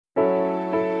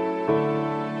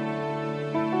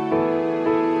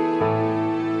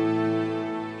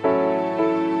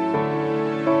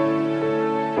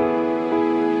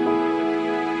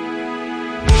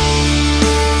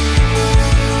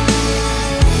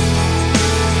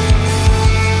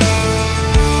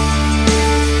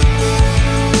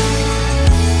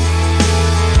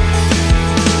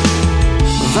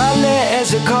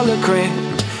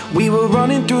We were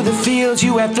running through the fields,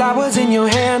 you had flowers in your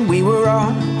hand. We were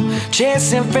all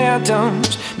chasing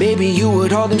phantoms. Baby, you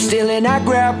would hold them still and I'd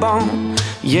grab on.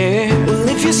 Yeah, well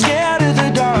if you're scared of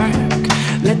the dark,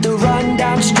 let the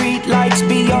rundown street lights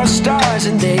be your stars.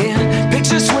 And then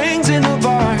picture swings in the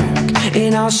park,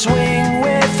 and I'll swing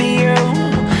with you.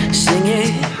 Sing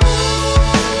it,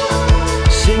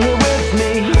 sing it with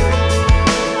me,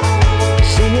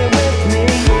 sing it with me.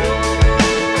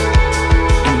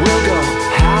 And we'll go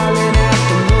howling at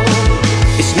the moon.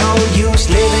 It's no use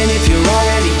living if you're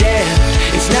already dead.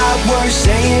 It's not worth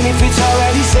saying if it's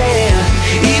already said.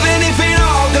 Even if it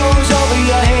all goes over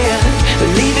your head,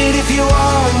 believe it if you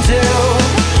want to.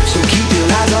 So keep your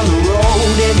eyes on the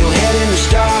road and your head in the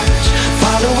stars.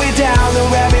 Follow it down the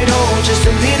rabbit hole just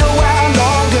a little while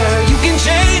longer. You can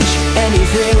change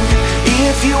anything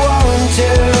if you want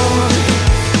to.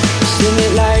 Sing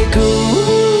it like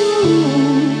ooh,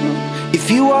 if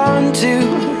you want to.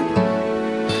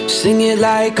 Sing it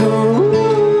like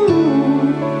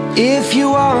ooh, if you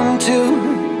want to.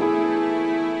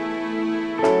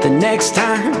 The next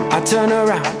time I turn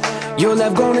around, you'll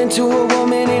have grown into a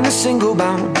woman in a single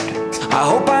bound. I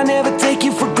hope I never take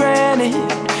you for granted.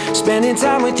 Spending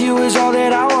time with you is all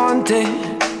that I wanted.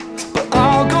 But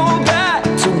I'll go back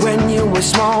to when you were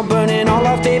small, burning all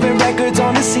our favorite records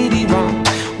on the CD-ROM.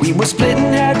 We were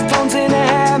splitting headphones in a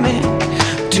hammock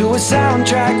to a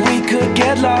soundtrack we could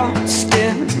get lost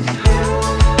in.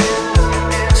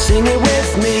 Sing it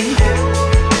with me,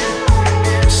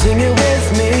 sing it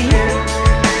with me.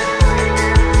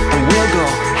 We'll go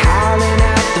howling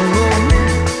at the moon.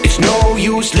 It's no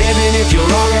use living if you're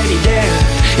already dead.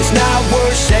 It's not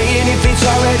worth saying if it's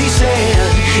already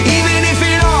said. Even if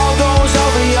it all goes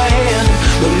over your head,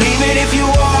 believe it if you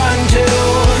want to.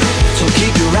 So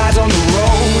keep your eyes on the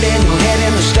road and your head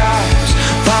in the stars.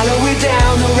 Follow it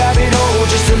down the rabbit hole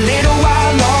just a little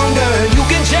while longer. You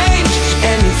can change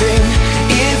anything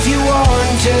if you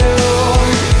want to.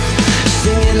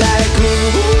 Sing it like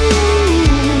ooh,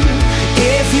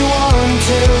 if you want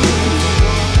to.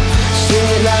 Sing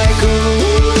it like ooh,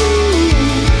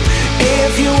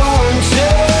 if you want to.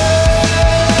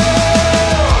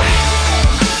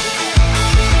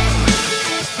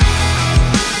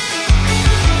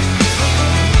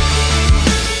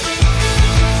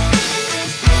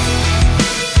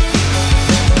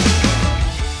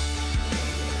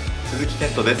鈴木健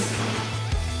人です。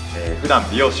普段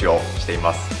美容師をしてい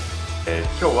ます。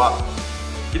今日は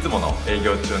いつもの営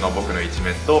業中の僕の一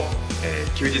面と、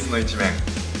休日の一面、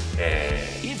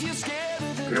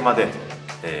車で、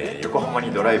横浜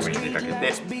にドライブに出かけ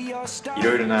てい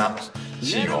ろいろな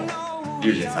シーンを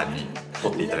RYUZINさんに撮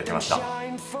っていただきました。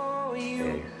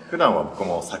普段は僕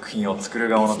も作品を作る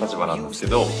側の立場なんですけ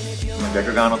ど、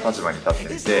逆側の立場に立っ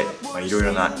てみていろい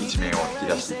ろな一面を引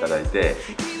き出していただいて、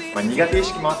苦手意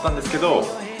識もあったんですけど、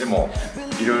でも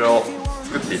いろいろ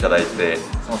作っていただいて、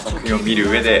その作品を見る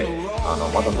上で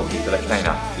また撮っていただきたい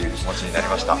なっていう気持ちになり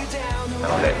ました。な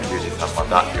のでRYUZINさん、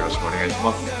またよろしくお願いし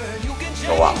ます。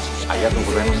今日はありがとう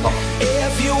ございまし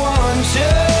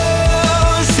た。